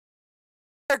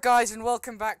Hello guys and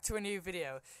welcome back to a new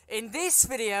video. In this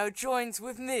video, joins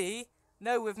with me,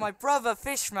 with my brother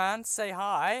Fishman. Say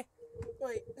hi.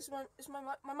 Wait, is my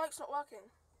mic's not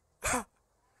working?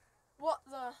 What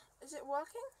the? Is it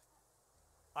working?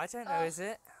 I don't know, is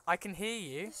it? I can hear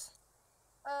you.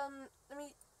 Let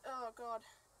me. Oh god.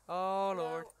 Oh No.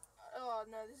 lord. Oh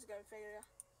no, this is going failure.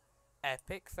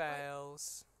 Epic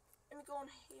fails. Let me go on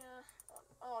here.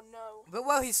 Oh no. But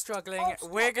while he's struggling, Oh,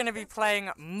 we're going to be playing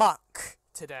MUCK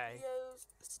today. Videos,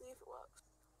 see if it works.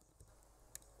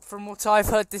 From what I've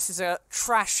heard, this is a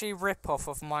trashy rip-off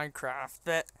of Minecraft,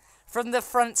 but from the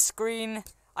front screen,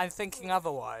 I'm thinking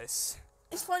otherwise.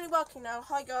 It's finally working now.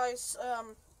 Hi guys.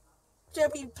 Gonna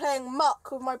be playing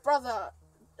MUCK with my brother,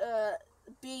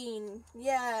 Bean.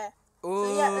 Yeah. Ooh.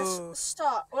 So yeah, let's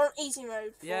start. We're on easy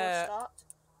mode before we start.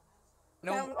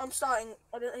 No. Okay, I'm starting.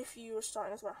 I don't know if you were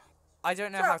starting as well. I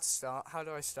don't know how to start. How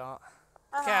do I start?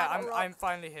 Okay, I'm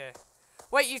finally here.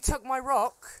 Wait, you took my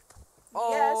rock?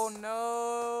 Oh yes.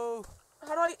 no.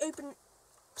 How do I open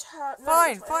tab?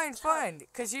 No, fine.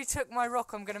 Because you took my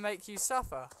rock, I'm gonna make you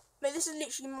suffer. Mate, this is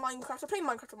literally Minecraft. I play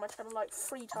Minecraft on my channel like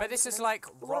 3 times. But this is like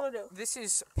what do I do? This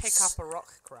is pick up a rock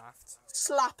craft.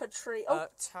 Slap a tree. Oh.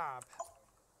 Tab.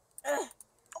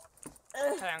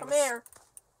 Come here.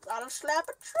 Gotta slap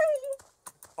a tree.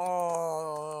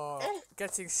 Oh,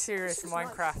 getting serious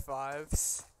Minecraft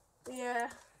vibes. Yeah.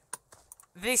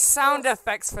 These sound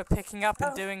effects for picking up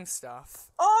and doing stuff.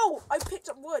 Oh, I picked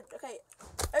up wood. Okay.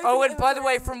 Oh, and by the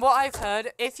way, from what I've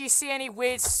heard, if you see any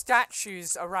weird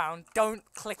statues around, don't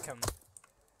click them.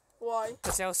 Why?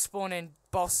 Because they'll spawn in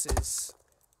bosses.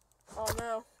 Oh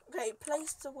no. Okay,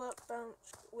 place the workbench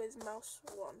with mouse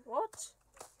 1. What?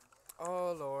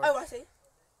 Oh lord. Oh, I see.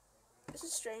 This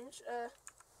is strange.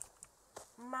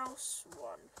 Mouse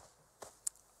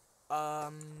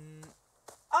 1.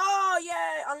 Oh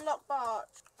yeah, unlock barge.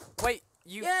 Wait,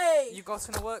 you got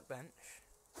on a workbench?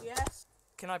 Yes.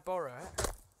 Can I borrow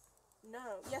it?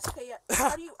 No. Yes. Okay. Yeah.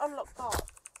 How do you unlock barge?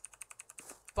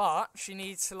 But she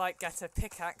needs to like get a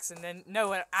pickaxe and then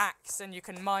an axe, and you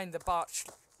can mine the birch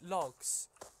logs,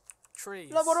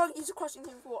 trees. No, what do I use a question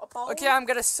thing for? A bowl? Okay, I'm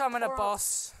gonna summon a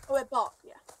boss. Oh, a bark.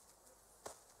 Yeah.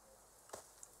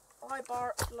 I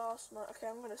barked last night. Okay,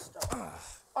 I'm gonna start.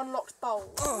 Unlocked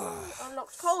bowl.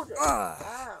 Unlocked cauldron.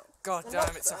 Wow. God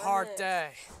damn, it's a hard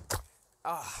day.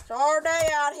 It's a hard day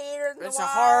out here in the wild. It's a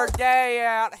hard day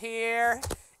out here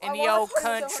in the old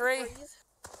country.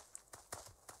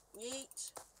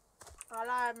 Yeet. I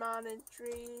like mining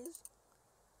trees.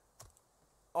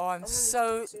 Oh,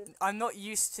 I'm not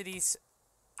used to these,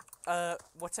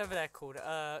 whatever they're called,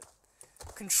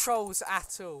 controls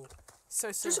at all. So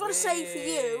just gotta say for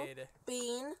you,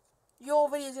 Bean, your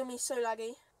video's gonna be so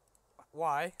laggy.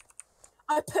 Why?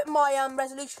 I put my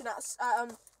resolution at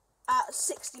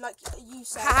 60, like you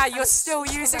said. Haha, you're still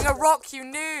using a rock, you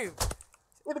noob.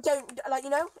 Yeah, but don't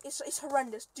it's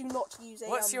horrendous. Do not use it.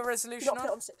 What's your resolution do not put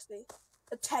it on 60.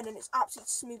 A 10, and it's absolutely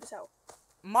smooth as hell.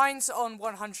 Mine's on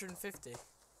 150.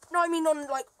 No, I mean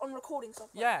on recording stuff.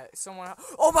 Yeah, someone.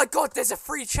 Oh my god, there's a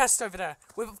free chest over there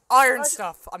with iron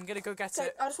stuff. I'm gonna go get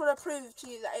it. I just want to prove to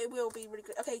you that it will be really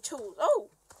good. Okay, tools. Oh,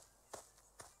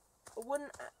 a wooden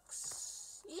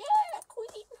axe. Yeah,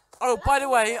 queen. Oh, by the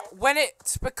way, when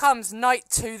it becomes night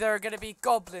 2, there are gonna be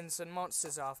goblins and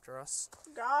monsters after us.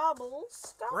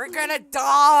 Gobbles. We're gonna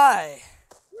die.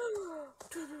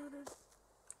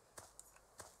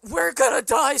 We're gonna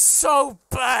die so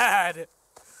bad.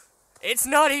 It's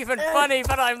not even funny,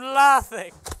 but I'm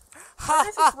laughing.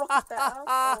 Ha ha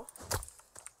ha!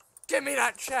 Give me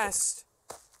that chest.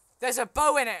 There's a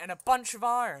bow in it and a bunch of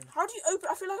iron. How do you open?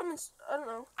 I feel like I'm in. I don't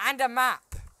know. And a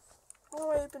map. How do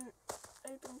I open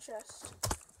chest?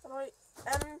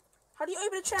 How do you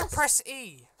open a chest? Press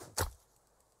E.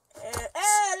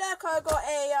 Look, I got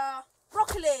a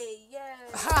broccoli. Yeah.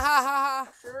 Ha ha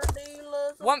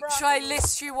ha! Should I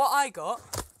list you what I got?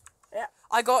 Yeah.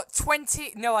 I got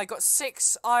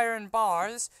 6 iron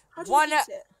bars, How do you eat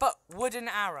it? But wooden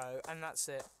arrow, and that's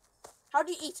it. How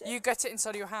do you eat it? You get it inside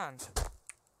of your hand.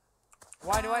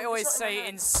 Why do I always say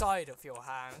inside of your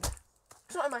hand?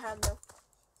 It's not in my hand though.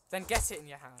 Then get it in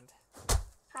your hand.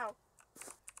 How?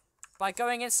 By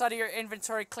going inside of your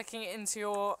inventory, clicking it into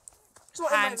your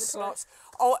hand slots.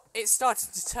 Oh, it's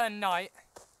starting to turn night.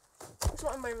 It's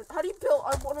not in my inventory. How do you build?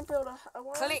 I want to build a.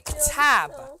 Click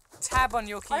tab. Tab on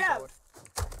your keyboard.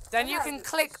 Then you can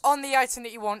click on the item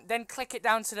that you want, then click it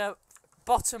down to the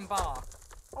bottom bar.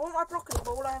 I want my broccoli,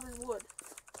 but all I have is wood.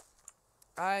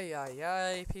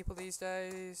 Ay, people these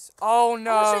days. Oh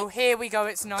no, here we go,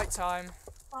 it's night time.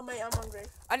 Oh mate, I'm hungry.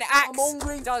 An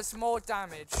axe does more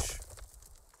damage.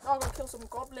 Oh, I'm gonna kill some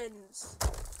goblins.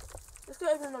 Let's go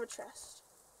open another chest.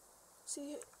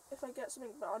 See if I get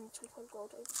something, but I need 25 gold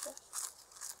to open the chest.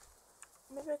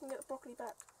 Maybe I can get the broccoli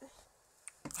back.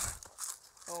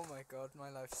 Oh my god, my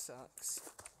life sucks.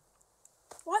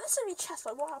 Why are there so many chests?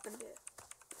 Like, what happened here?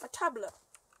 A tablet.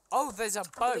 Oh, there's a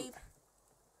boat.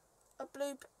 A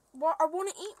blue... What? I want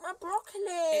to eat my broccoli.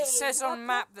 It says on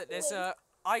map that there's a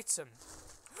item.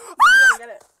 I'm gonna get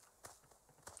it.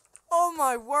 Oh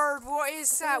my word, what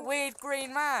is that weird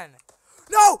green man?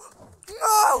 No!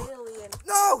 No! Alien.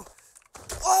 No!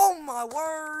 Oh my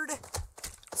word!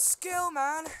 Skill,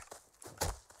 man.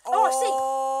 Oh, I see.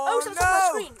 Oh, so it's on my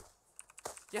screen.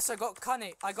 Yes, I got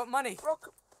money. I got money. I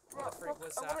want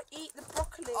to eat the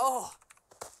broccoli. Oh.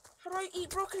 How do I eat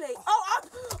broccoli? Oh!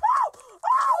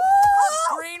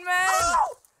 Green men!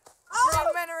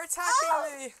 Green men are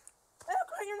attacking me. Little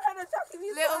green men are attacking me.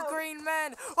 Little green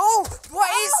men. Oh, what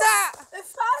is that?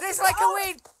 There's like a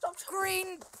weird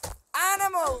green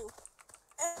animal.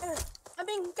 I'm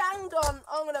being ganged on.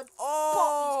 I'm gonna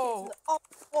Oh. pop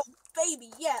these kids. Oh,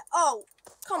 baby, yeah. Oh,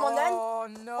 come on then. Oh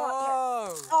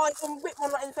no. Oh, I can whip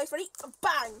one right in the face. Ready?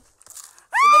 Bang.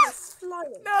 And they're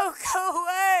flying. No, go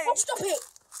away. Oh, stop it.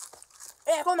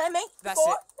 Yeah, come on then, mate. That's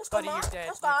it. Buddy, you're dead.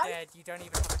 You're dead. You don't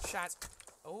even have a chance.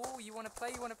 Oh, you want to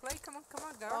play? You want to play? Come on,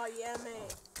 girl. Oh, yeah,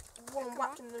 mate. One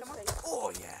whack in the face.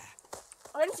 Oh, yeah.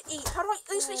 I need to eat. How do I...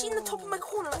 It's literally in the top of my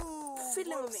corner, like,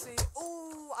 fiddling with me.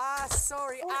 Oh,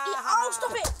 sorry. Oh,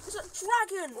 stop it. There's a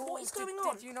dragon. What is going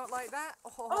on? Did you not like that?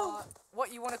 Oh.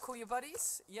 What, you want to call your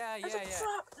buddies? Yeah. There's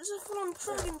a full-on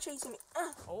dragon chasing me.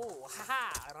 Oh,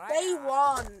 haha. Right. Day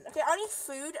one. Okay, I need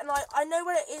food, and I know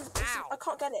where it is, but I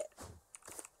can't get it.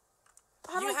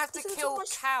 You have to kill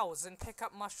cows and pick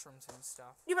up mushrooms and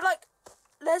stuff. Yeah, but like,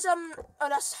 there's oh,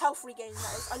 that's health regain.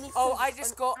 That is. I need. Oh, food. I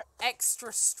just got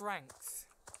extra strength.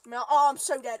 No, oh, I'm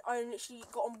so dead. I literally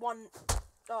got on one.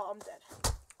 Oh, I'm dead.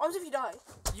 What happens if you die?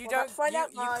 You don't.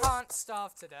 You can't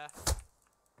starve to death.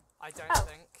 I don't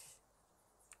think.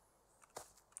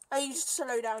 Oh, you just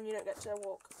slow down. You don't get to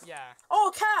walk. Yeah.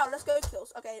 Oh, cow. Let's go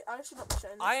kills. Okay, I should not be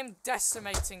showing this. I am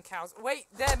decimating cows. Wait,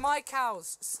 they're my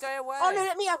cows. Stay away. Oh no,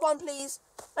 let me have one, please.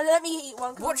 Let me eat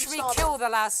one. Watch me kill the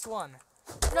last one.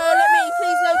 No, let me,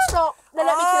 please, no, stop. No,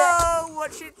 let me kill it. Oh,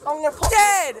 watch it. I'm gonna pop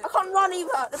dead. I can't run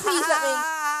either. Please let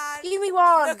me. Give me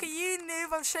one. Look at you,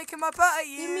 noob. I'm shaking my butt at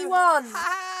you. Give me one.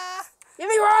 Give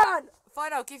me one.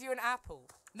 Fine, I'll give you an apple.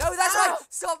 No, that's like,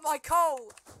 stop my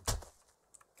coal.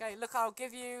 Okay, look, I'll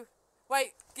give you...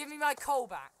 Wait, give me my coal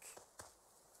back.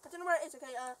 I don't know where it is,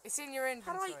 okay, It's in your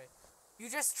inventory. You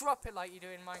just drop it like you do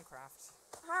in Minecraft.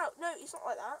 How? No, it's not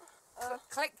like that.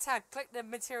 Click tab, click the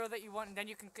material that you want, and then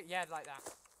you can... Yeah, like that.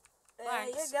 There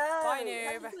you Thanks. go. Bye,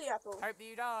 noob. Thank you for the apple. Hope that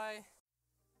you die.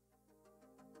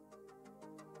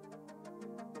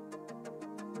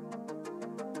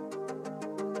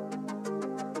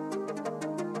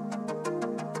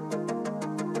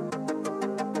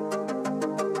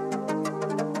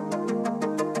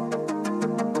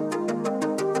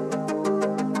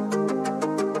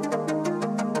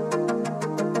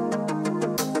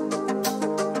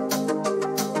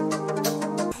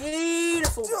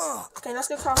 Okay, let's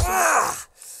go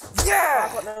crafting. Yeah!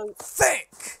 I've got no... Thick!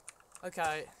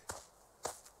 Okay.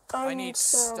 I need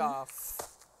stuff.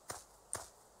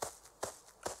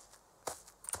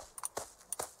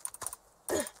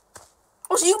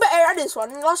 Oh, so you better edit this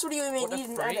one. Last video you made, you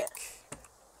didn't edit.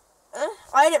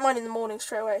 I edit mine in the morning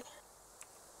straight away.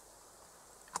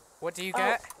 What do you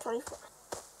get? 24.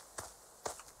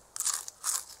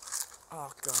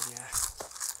 Oh god, yeah.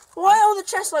 Why are all the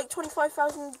chests like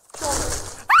 25,000 dollars?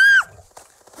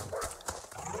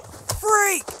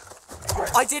 Freak!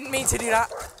 I didn't mean to do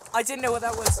that. I didn't know what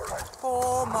that was.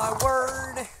 Oh my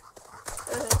word.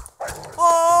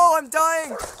 Oh, I'm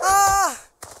dying. Ah!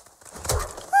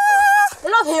 I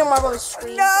love hearing my brother's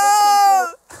scream.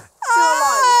 No!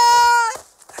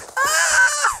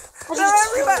 They're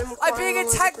everywhere. I'm being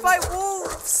attacked by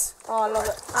wolves. Oh, I love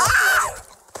it.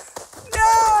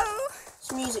 No!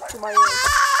 It's music to my ears.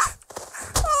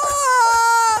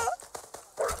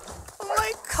 Oh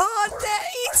my god, they're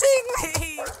eating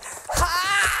me!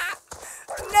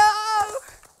 No!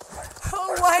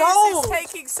 Oh, why is this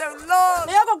taking so long?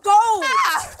 Yeah, I got gold!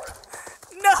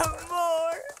 No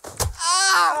more!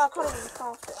 I can't even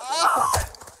craft it.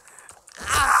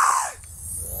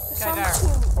 Okay, there.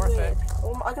 Worth it.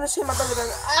 I'm gonna see my brother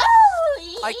going,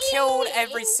 I killed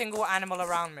every single animal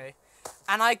around me.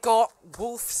 And I got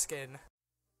wolf skin.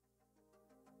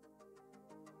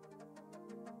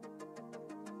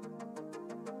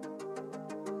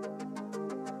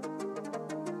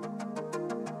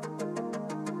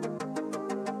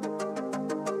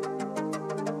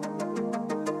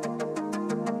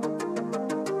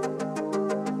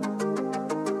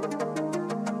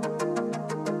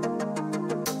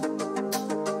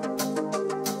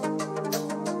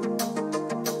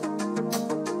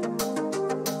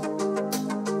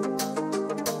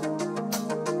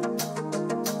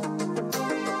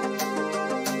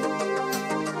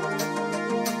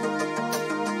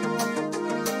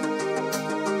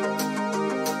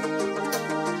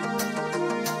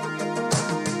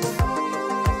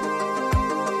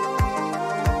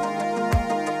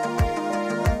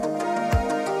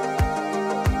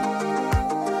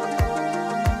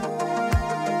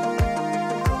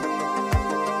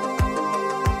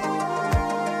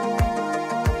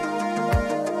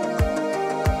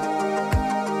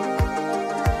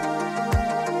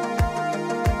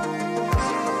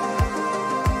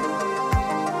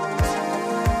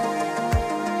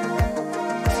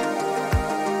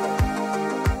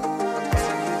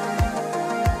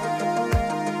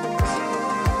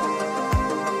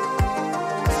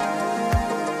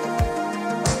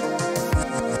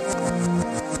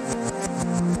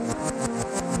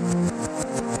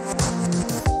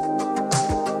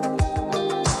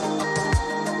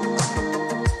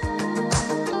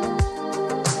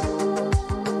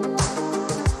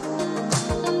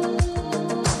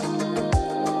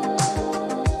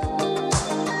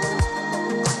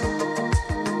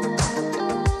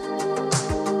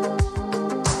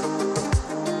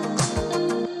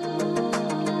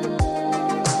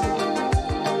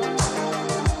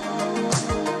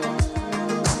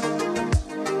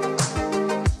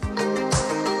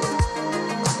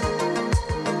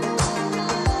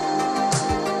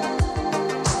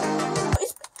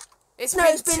 It's No,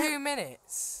 been it's been- 2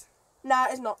 minutes. Nah,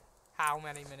 it's not. How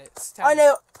many minutes? Tell I me.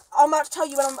 know. I'm about to tell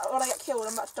you when I get killed.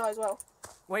 I'm about to die as well.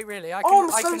 Wait, really? I Oh,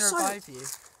 can I'm so revive you.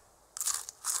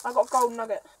 I got a gold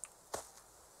nugget.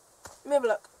 Let me have a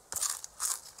look.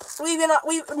 We've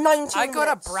 19 minutes. I got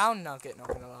a brown nugget, not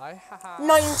gonna lie.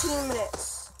 19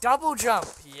 minutes. Double jump,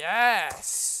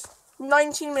 yes.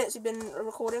 19 minutes we've been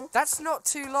recording. That's not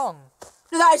too long.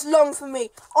 No, that is long for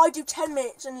me. I do 10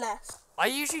 minutes and less. I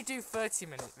usually do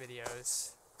 30-minute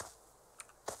videos.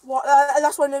 What?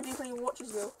 That's why nobody really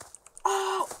watches you.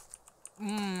 Oh!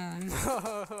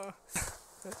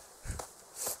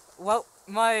 Well,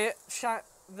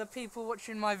 the people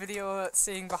watching my video are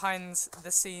seeing behind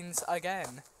the scenes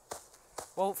again.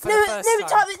 Well, for the first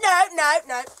time.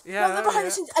 No. Yeah, Not the behind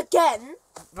the scenes again.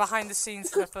 Behind the scenes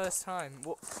for the first time.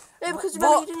 No, because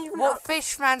remember you didn't even know. What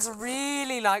Fishman's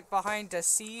really like behind the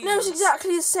scenes? No, it's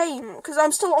exactly the same. Because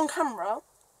I'm still on camera.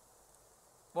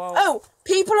 Well, Oh,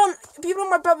 people on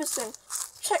my brother's thing.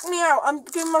 Check me out. I'm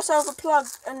giving myself a plug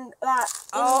and that.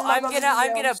 oh, I'm brother's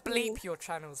gonna video on screen. bleep your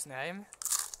channel's name.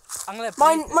 I'm gonna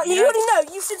bleep My, it. you already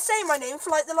know. You should say my name for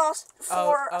like the last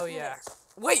 4 Oh yeah. minutes.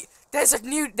 Wait,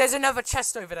 there's another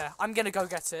chest over there. I'm gonna go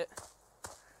get it.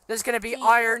 There's gonna be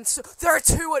iron. There are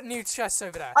 2 new chests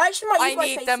over there. I actually might use my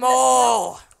need face them in it.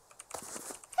 all.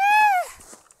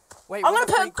 Wait, I'm gonna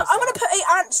put a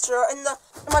answer in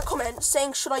my comments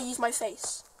saying should I use my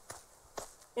face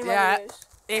in my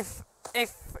videos.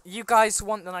 If you guys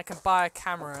want, then I can buy a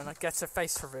camera and I get a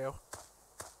face reveal.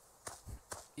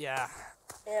 Yeah.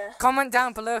 Yeah. Comment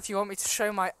down below if you want me to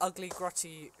show my ugly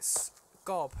grotty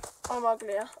gob. I'm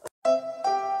uglier.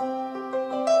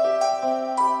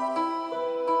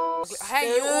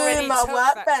 Hey, you already my took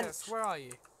that workbench. chest. Where are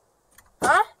you?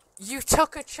 Huh? You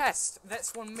took a chest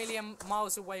that's 1,000,000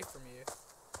 miles away from you.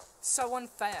 So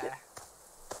unfair.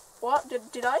 What?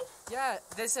 Did I? Yeah,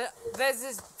 there's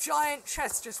this giant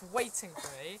chest just waiting for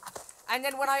me, and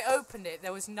then when I opened it,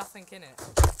 there was nothing in it.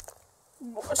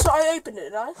 So I opened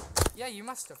it, did I? Yeah, you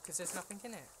must have, because there's nothing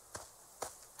in it.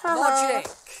 Haha. Logic!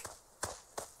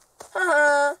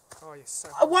 Haha. Oh, you're so...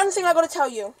 One thing I gotta tell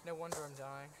you. No wonder I'm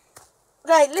dying.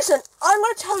 Okay, listen. I'm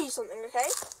gonna tell you something, okay?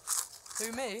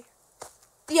 Who, me?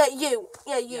 Yeah, you.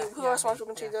 Yeah, you. Yeah, Who yeah, else am I me,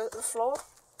 talking to? yeah. The floor?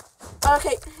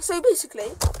 Okay, so basically,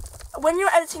 when you're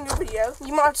editing your video,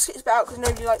 you might have to skip this bit out because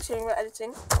nobody likes hearing about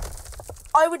editing.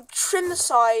 I would trim the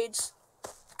sides,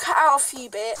 cut out a few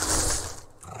bits,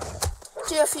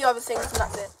 do a few other things, and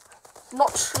that's it.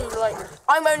 Not true, like,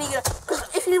 I'm only gonna, because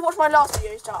if you watch my last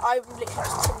video, I literally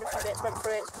just trimmed a few bits, went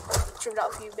through it, trimmed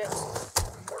out a few bits.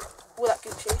 All that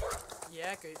Gucci.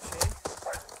 Yeah, Gucci.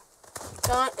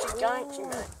 Gucci,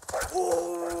 man.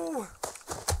 Ooh!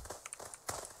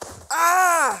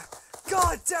 Ah!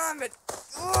 God damn it!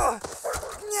 Oh!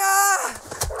 Yeah!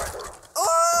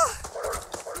 Oh!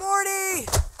 Morty!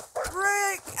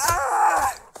 Rick!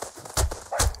 Ah!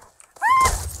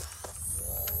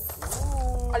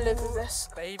 I live with this.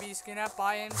 Baby's gonna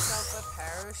buy himself a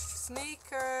pair of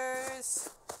sneakers.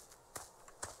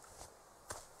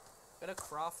 Gotta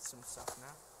craft some stuff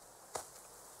now.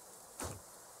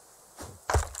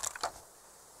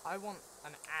 I want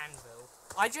an anvil.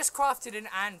 I just crafted an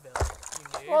anvil, you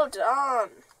knew. Well done.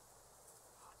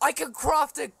 I can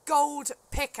craft a gold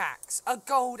pickaxe, a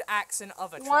gold axe and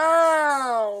other trash.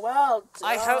 Wow, well done.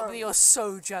 I hope that you're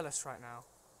so jealous right now.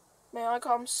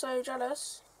 I'm so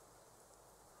jealous.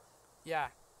 Yeah,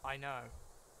 I know.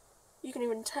 You can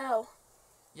even tell.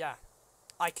 Yeah,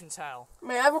 I can tell.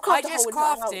 I just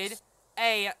crafted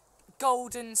a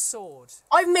golden sword.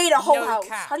 I've made a whole No house.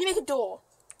 cap. How do you make a door?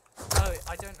 Oh,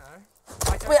 I don't know.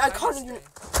 Wait, I know can't this even. game.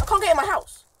 I can't get in my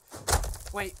house.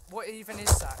 Wait, what even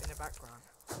is that in the background?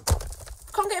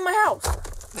 I can't get in my house.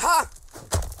 Ha!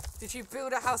 Did you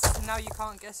build a house and now you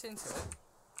can't get into it?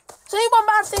 So one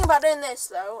bad thing about doing this,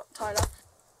 though, Tyler,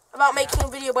 about making a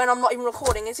video when I'm not even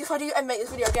recording, is if I do make this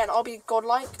video again, I'll be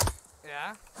godlike.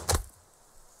 Yeah?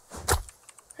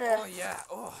 Yeah. Oh, yeah.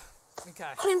 Oh, okay.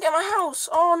 I can't even get in my house.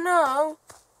 Oh, no.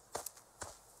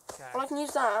 Okay. Well, I can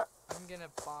use that. I'm gonna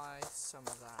buy some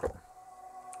of that.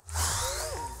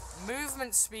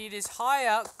 Movement speed is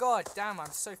higher. God damn,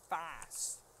 I'm so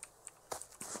fast.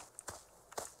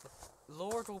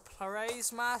 Lord will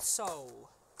praise my soul.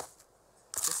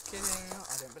 Just kidding.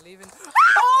 I don't believe in.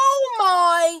 Oh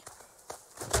my!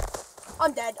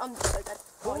 I'm dead. I'm so dead.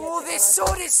 Oh, this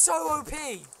sword is so OP.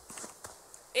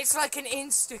 It's like an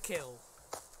insta kill.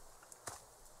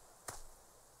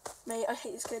 Mate, I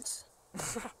hate these kids.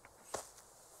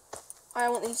 I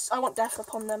want death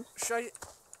upon them. Should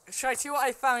I tell you what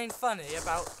I find funny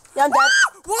about... Yeah, I'm dead.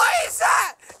 What is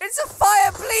that? It's a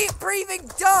fire breathing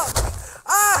duck.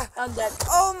 Ah! I'm dead.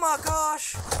 Oh my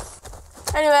gosh!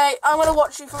 Anyway, I'm gonna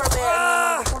watch you for a bit, and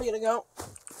then I'm probably gonna go.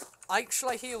 Shall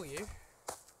I heal you?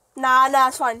 Nah,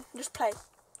 it's fine. Just play.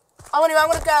 I'm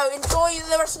gonna go. Enjoy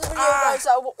the rest of the video, guys.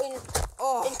 That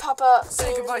are in Papa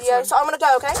Say goodbye video. to him. So I'm gonna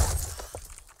go. Okay.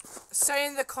 Say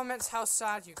in the comments how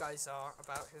sad you guys are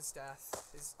about his death,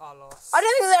 our loss. I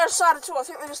don't think they're sad at all. I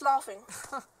think they're just laughing.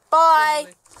 Bye.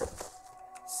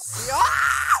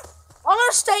 I'm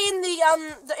gonna stay in the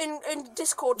in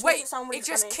Discord. To make Wait, it sound really it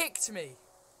just funny. kicked me.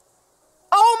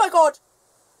 Oh my god.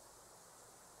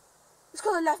 It's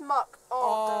because I left Muck.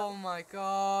 Oh my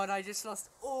god, I just lost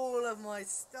all of my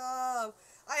stuff.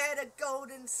 I had a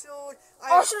golden sword.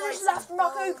 I should have just left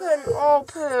Muck open. Oh,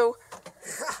 poo.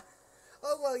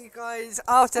 Oh well, you guys,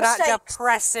 after that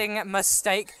depressing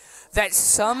mistake that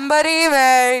somebody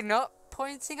made, not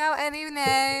pointing out any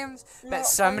names, but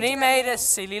somebody made a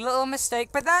silly little mistake,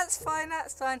 but that's fine,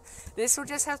 This will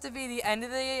just have to be the end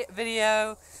of the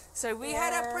video. So we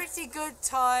had a pretty good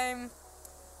time.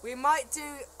 We might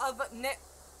do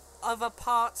other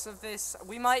parts of this.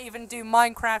 We might even do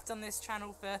Minecraft on this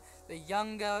channel for the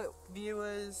younger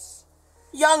viewers.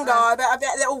 I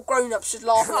bet they're all grown-ups just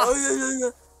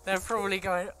laughing. They're probably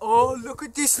going, oh, look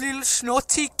at this little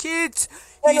snotty kid.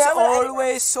 He's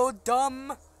always so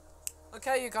dumb.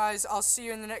 Okay, you guys, I'll see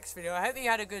you in the next video. I hope you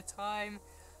had a good time.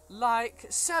 Like,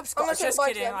 subscribe. Just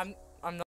kidding, I'm not.